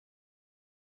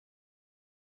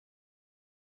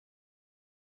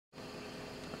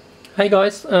Hey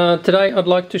guys, today I'd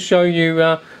like to show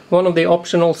you one of the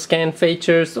optional scan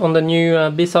features on the new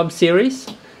bizhub series,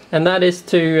 and that is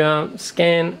to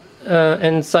scan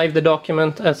and save the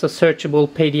document as a searchable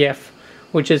PDF,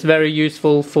 which is very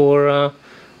useful for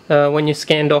when you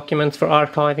scan documents for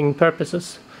archiving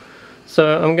purposes.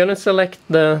 So I'm going to select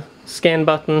the scan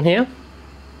button here.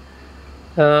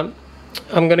 I'm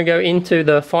going to go into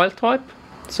the file type.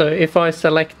 So if I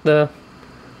select the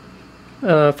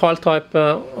file type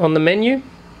on the menu,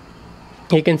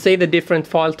 you can see the different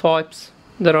file types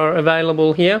that are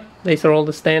available here. These are all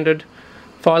the standard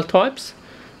file types,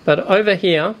 but over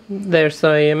here there's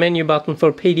a menu button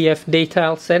for PDF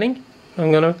detail setting.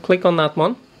 I'm going to click on that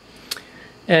one,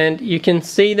 and you can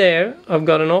see there I've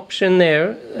got an option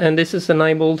there, and this is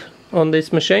enabled on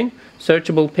this machine,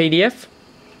 searchable PDF,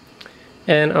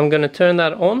 and I'm going to turn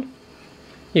that on.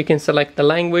 You can select the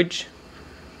language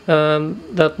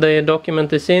that the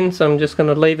document is in, so I'm just going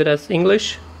to leave it as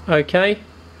English. OK,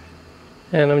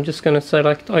 and I'm just going to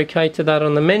select OK to that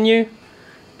on the menu.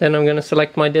 Then I'm going to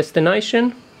select my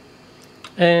destination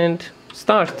and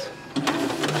start.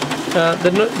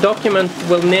 The document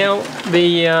will now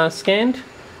be scanned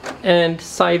and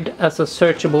saved as a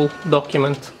searchable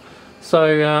document.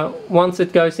 So once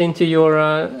it goes into your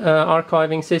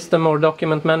archiving system or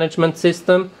document management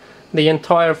system, the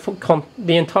entire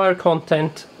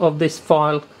content of this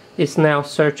file is now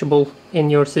searchable in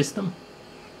your system.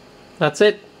 That's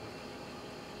it.